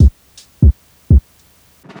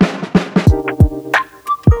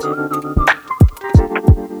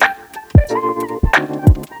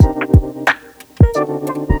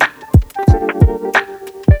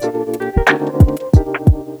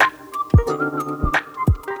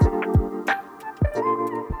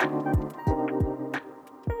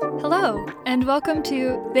and welcome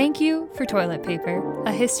to Thank You for Toilet Paper,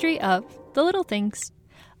 a history of the little things.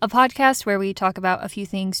 A podcast where we talk about a few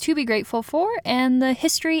things to be grateful for and the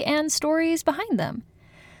history and stories behind them.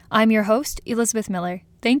 I'm your host, Elizabeth Miller.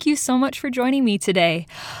 Thank you so much for joining me today.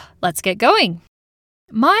 Let's get going.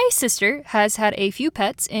 My sister has had a few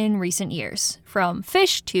pets in recent years. From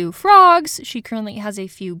fish to frogs, she currently has a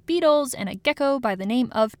few beetles and a gecko by the name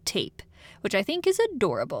of Tape, which I think is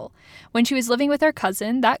adorable. When she was living with our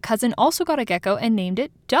cousin, that cousin also got a gecko and named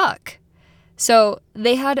it Duck. So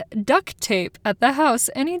they had duct tape at the house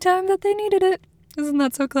anytime that they needed it. Isn't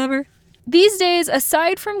that so clever? These days,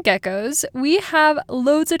 aside from geckos, we have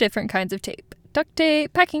loads of different kinds of tape. Duct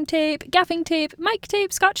tape, packing tape, gaffing tape, mic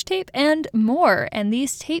tape, scotch tape, and more. And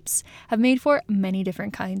these tapes have made for many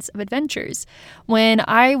different kinds of adventures. When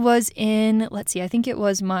I was in, I think it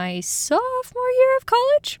was my sophomore year of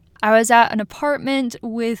college, I was at an apartment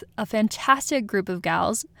with a fantastic group of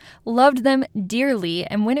gals, loved them dearly,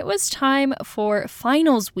 and when it was time for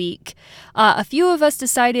finals week, a few of us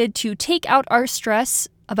decided to take out our stress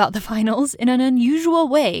about the finals in an unusual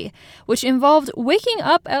way, which involved waking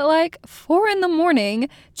up at 4 a.m.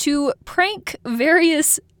 to prank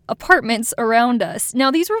various apartments around us.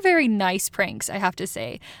 Now, these were very nice pranks, I have to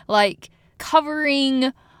say, like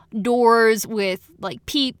covering doors with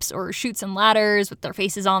peeps or chutes and ladders with their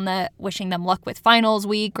faces on that, wishing them luck with finals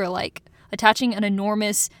week, or attaching an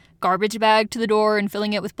enormous garbage bag to the door and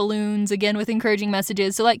filling it with balloons, again with encouraging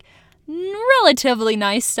messages. So relatively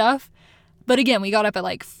nice stuff. But again, we got up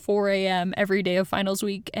at 4 a.m. every day of finals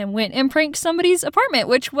week and went and pranked somebody's apartment,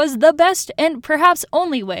 which was the best and perhaps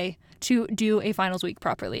only way to do a finals week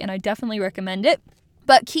properly. And I definitely recommend it.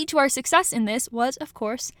 But key to our success in this was, of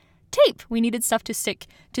course, tape. We needed stuff to stick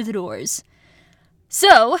to the doors.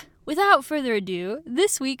 So, without further ado,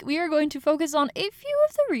 this week we are going to focus on a few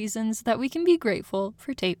of the reasons that we can be grateful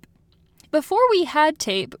for tape. Before we had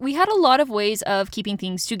tape, we had a lot of ways of keeping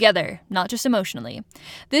things together, not just emotionally.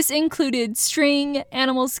 This included string,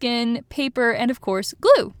 animal skin, paper, and of course,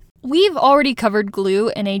 glue. We've already covered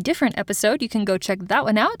glue in a different episode. You can go check that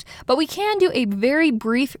one out, but we can do a very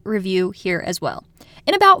brief review here as well.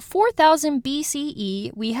 In about 4000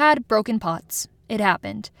 BCE, we had broken pots. It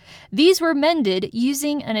happened. These were mended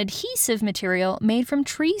using an adhesive material made from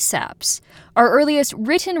tree saps. Our earliest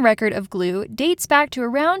written record of glue dates back to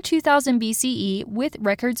around 2000 BCE with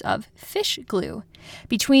records of fish glue.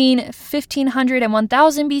 Between 1500 and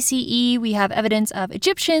 1000 BCE, we have evidence of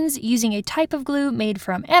Egyptians using a type of glue made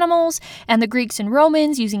from animals, and the Greeks and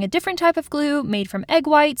Romans using a different type of glue made from egg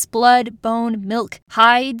whites, blood, bone, milk,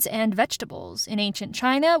 hides, and vegetables. In ancient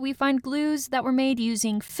China, we find glues that were made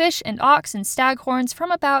using fish and ox and stag horns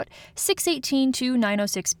from about 618 to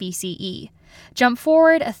 906 BCE. Jump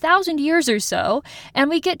forward 1,000 years or so, and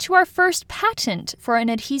we get to our first patent for an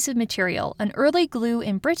adhesive material, an early glue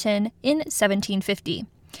in Britain in 1750.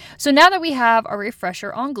 So now that we have a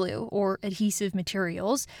refresher on glue, or adhesive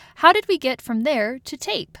materials, how did we get from there to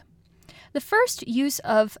tape? The first use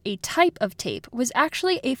of a type of tape was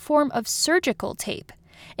actually a form of surgical tape.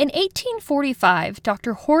 In 1845,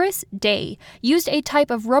 Dr. Horace Day used a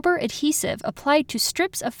type of rubber adhesive applied to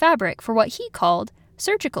strips of fabric for what he called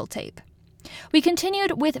surgical tape. We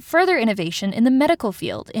continued with further innovation in the medical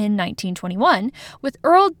field in 1921 with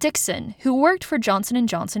Earl Dixon, who worked for Johnson &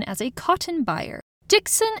 Johnson as a cotton buyer.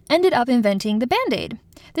 Dixon ended up inventing the Band-Aid.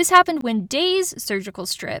 This happened when Day's surgical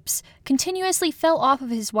strips continuously fell off of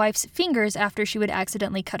his wife's fingers after she would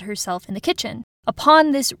accidentally cut herself in the kitchen.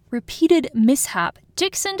 Upon this repeated mishap,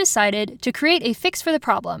 Dixon decided to create a fix for the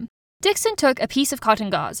problem. Dixon took a piece of cotton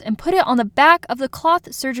gauze and put it on the back of the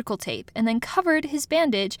cloth surgical tape and then covered his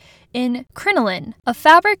bandage in crinoline, a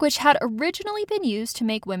fabric which had originally been used to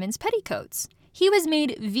make women's petticoats. He was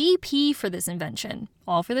made VP for this invention,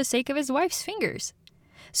 all for the sake of his wife's fingers.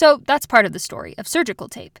 So that's part of the story of surgical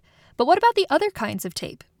tape. But what about the other kinds of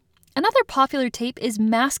tape? Another popular tape is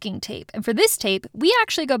masking tape, and for this tape, we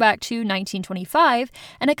actually go back to 1925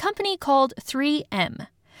 and a company called 3M.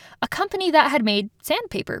 A company that had made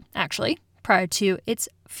sandpaper, actually, prior to its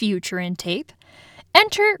future in tape.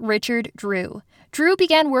 Enter Richard Drew. Drew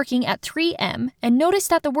began working at 3M and noticed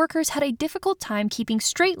that the workers had a difficult time keeping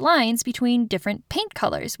straight lines between different paint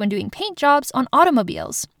colors when doing paint jobs on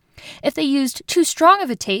automobiles. If they used too strong of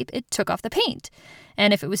a tape, it took off the paint.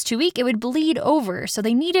 And if it was too weak, it would bleed over, so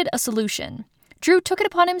they needed a solution. Drew took it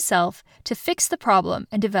upon himself to fix the problem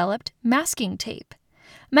and developed masking tape.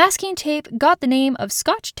 Masking tape got the name of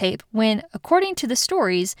Scotch tape when, according to the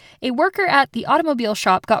stories, a worker at the automobile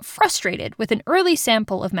shop got frustrated with an early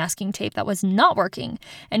sample of masking tape that was not working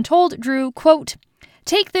and told Drew, quote,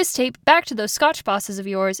 "Take this tape back to those Scotch bosses of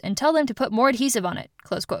yours and tell them to put more adhesive on it,"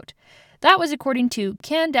 close quote. That was according to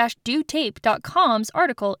can-dotape.com's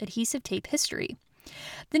article, Adhesive Tape History.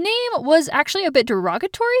 The name was actually a bit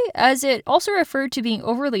derogatory, as it also referred to being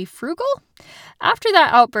overly frugal. After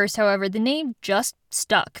that outburst, however, the name just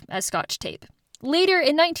stuck as Scotch tape. Later,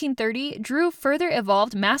 in 1930, Drew further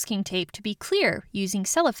evolved masking tape to be clear using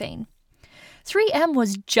cellophane. 3M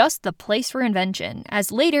was just the place for invention,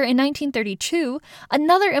 as later in 1932,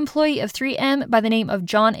 another employee of 3M by the name of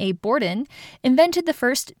John A. Borden invented the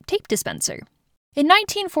first tape dispenser. In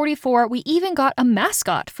 1944, we even got a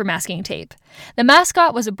mascot for masking tape. The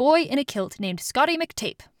mascot was a boy in a kilt named Scotty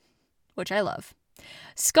McTape, which I love.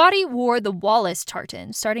 Scotty wore the Wallace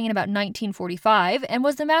tartan starting in about 1945 and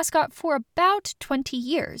was the mascot for about 20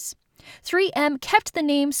 years. 3M kept the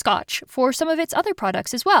name Scotch for some of its other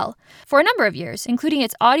products as well, for a number of years, including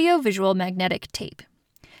its audio-visual magnetic tape.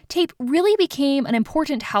 Tape really became an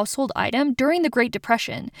important household item during the Great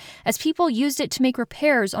Depression, as people used it to make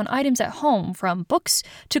repairs on items at home, from books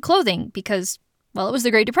to clothing, because, well, it was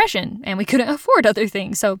the Great Depression, and we couldn't afford other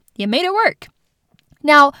things, so you made it work.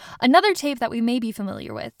 Now, another tape that we may be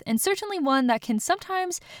familiar with, and certainly one that can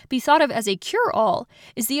sometimes be thought of as a cure-all,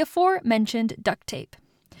 is the aforementioned duct tape.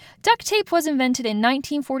 Duct tape was invented in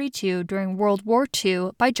 1942 during World War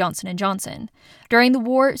II by Johnson & Johnson. During the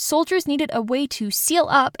war, soldiers needed a way to seal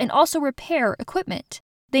up and also repair equipment.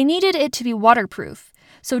 They needed it to be waterproof,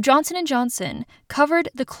 so Johnson & Johnson covered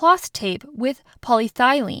the cloth tape with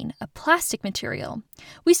polyethylene, a plastic material.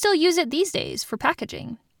 We still use it these days for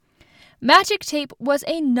packaging. Magic tape was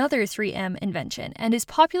another 3M invention and is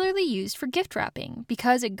popularly used for gift wrapping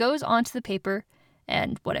because it goes onto the paper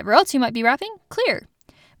and whatever else you might be wrapping, clear.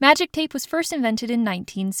 Magic tape was first invented in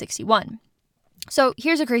 1961. So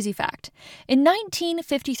here's a crazy fact. In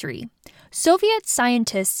 1953, Soviet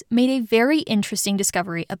scientists made a very interesting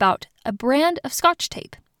discovery about a brand of Scotch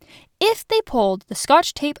tape. If they pulled the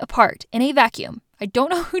Scotch tape apart in a vacuum, I don't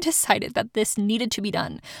know who decided that this needed to be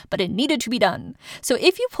done, but it needed to be done. So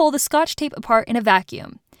if you pull the Scotch tape apart in a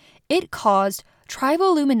vacuum, it caused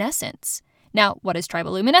triboluminescence. Now, what is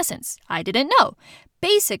triboluminescence? I didn't know.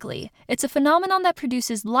 Basically, it's a phenomenon that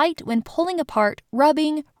produces light when pulling apart,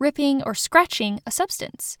 rubbing, ripping, or scratching a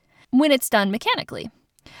substance, when it's done mechanically.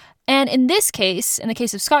 And in this case, in the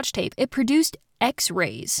case of Scotch tape, it produced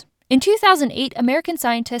X-rays. In 2008, American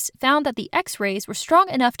scientists found that the X-rays were strong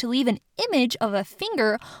enough to leave an image of a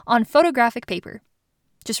finger on photographic paper,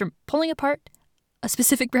 just from pulling apart a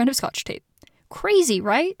specific brand of Scotch tape. Crazy,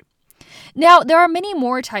 right? Now, there are many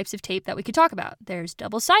more types of tape that we could talk about. There's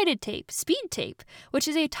double-sided tape, speed tape, which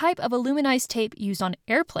is a type of aluminized tape used on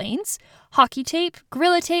airplanes, hockey tape,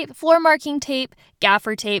 gorilla tape, floor marking tape,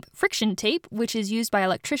 gaffer tape, friction tape, which is used by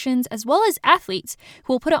electricians as well as athletes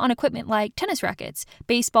who will put it on equipment like tennis rackets,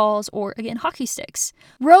 baseballs, or, again, hockey sticks.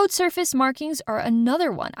 Road surface markings are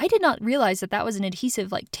another one. I did not realize that that was an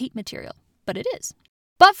adhesive like tape material, but it is.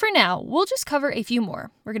 But for now, we'll just cover a few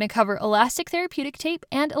more. We're going to cover elastic therapeutic tape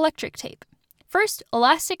and electric tape. First,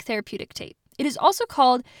 elastic therapeutic tape. It is also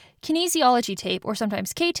called kinesiology tape, or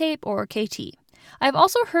sometimes K-tape or KT. I've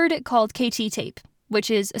also heard it called KT tape,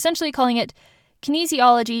 which is essentially calling it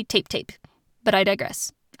kinesiology tape. But I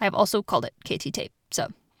digress. I have also called it KT tape, so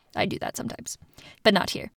I do that sometimes, but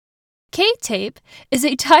not here. K-tape is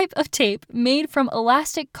a type of tape made from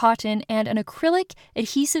elastic cotton and an acrylic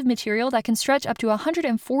adhesive material that can stretch up to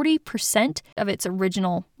 140% of its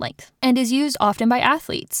original length, and is used often by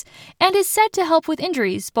athletes, and is said to help with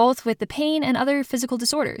injuries, both with the pain and other physical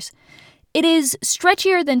disorders. It is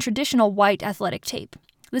stretchier than traditional white athletic tape.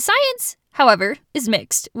 The science, however, is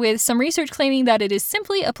mixed, with some research claiming that it is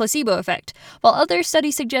simply a placebo effect, while other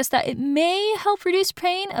studies suggest that it may help reduce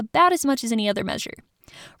pain about as much as any other measure.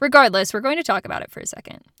 Regardless, we're going to talk about it for a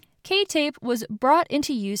second. K-tape was brought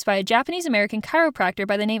into use by a Japanese-American chiropractor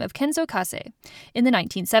by the name of Kenzo Kase in the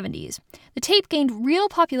 1970s. The tape gained real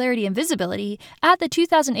popularity and visibility at the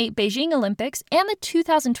 2008 Beijing Olympics and the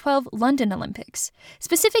 2012 London Olympics.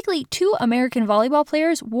 Specifically, 2 American volleyball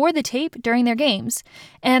players wore the tape during their games,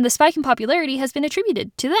 and the spike in popularity has been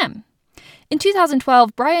attributed to them. In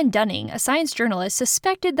 2012, Brian Dunning, a science journalist,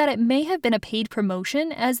 suspected that it may have been a paid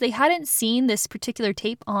promotion as they hadn't seen this particular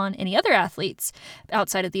tape on any other athletes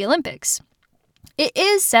outside of the Olympics. It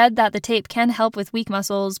is said that the tape can help with weak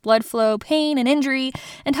muscles, blood flow, pain, and injury,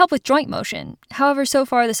 and help with joint motion. However, so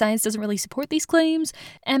far the science doesn't really support these claims,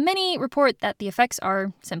 and many report that the effects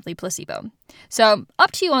are simply placebo. So,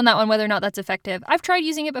 up to you on that one whether or not that's effective. I've tried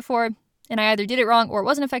using it before, and I either did it wrong or it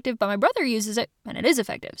wasn't effective, but my brother uses it, and it is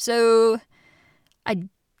effective. So I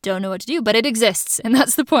don't know what to do, but it exists, and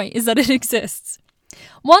that's the point, is that it exists.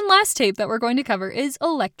 One last tape that we're going to cover is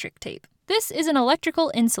electric tape. This is an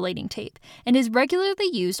electrical insulating tape and is regularly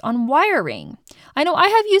used on wiring. I know I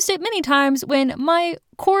have used it many times when my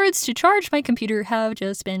cords to charge my computer have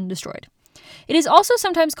just been destroyed. It is also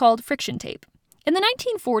sometimes called friction tape. In the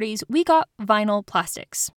 1940s, we got vinyl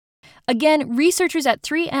plastics. Again, researchers at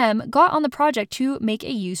 3M got on the project to make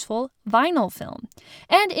a useful vinyl film.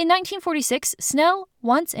 And in 1946, Snell,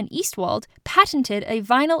 Once, and Eastwald patented a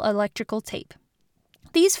vinyl electrical tape.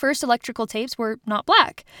 These first electrical tapes were not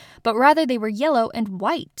black, but rather they were yellow and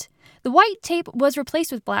white. The white tape was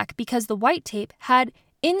replaced with black because the white tape had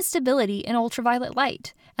instability in ultraviolet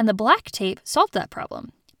light, and the black tape solved that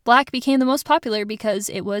problem. Black became the most popular because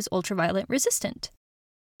it was ultraviolet resistant.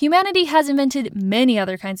 Humanity has invented many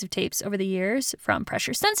other kinds of tapes over the years, from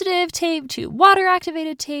pressure-sensitive tape to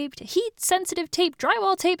water-activated tape to heat-sensitive tape,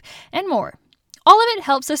 drywall tape, and more. All of it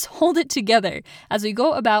helps us hold it together as we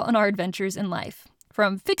go about on our adventures in life.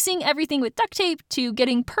 From fixing everything with duct tape to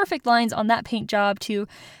getting perfect lines on that paint job to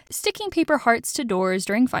sticking paper hearts to doors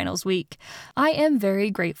during finals week, I am very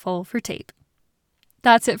grateful for tape.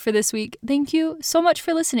 That's it for this week. Thank you so much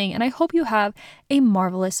for listening, and I hope you have a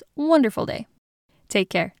marvelous, wonderful day. Take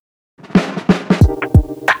care.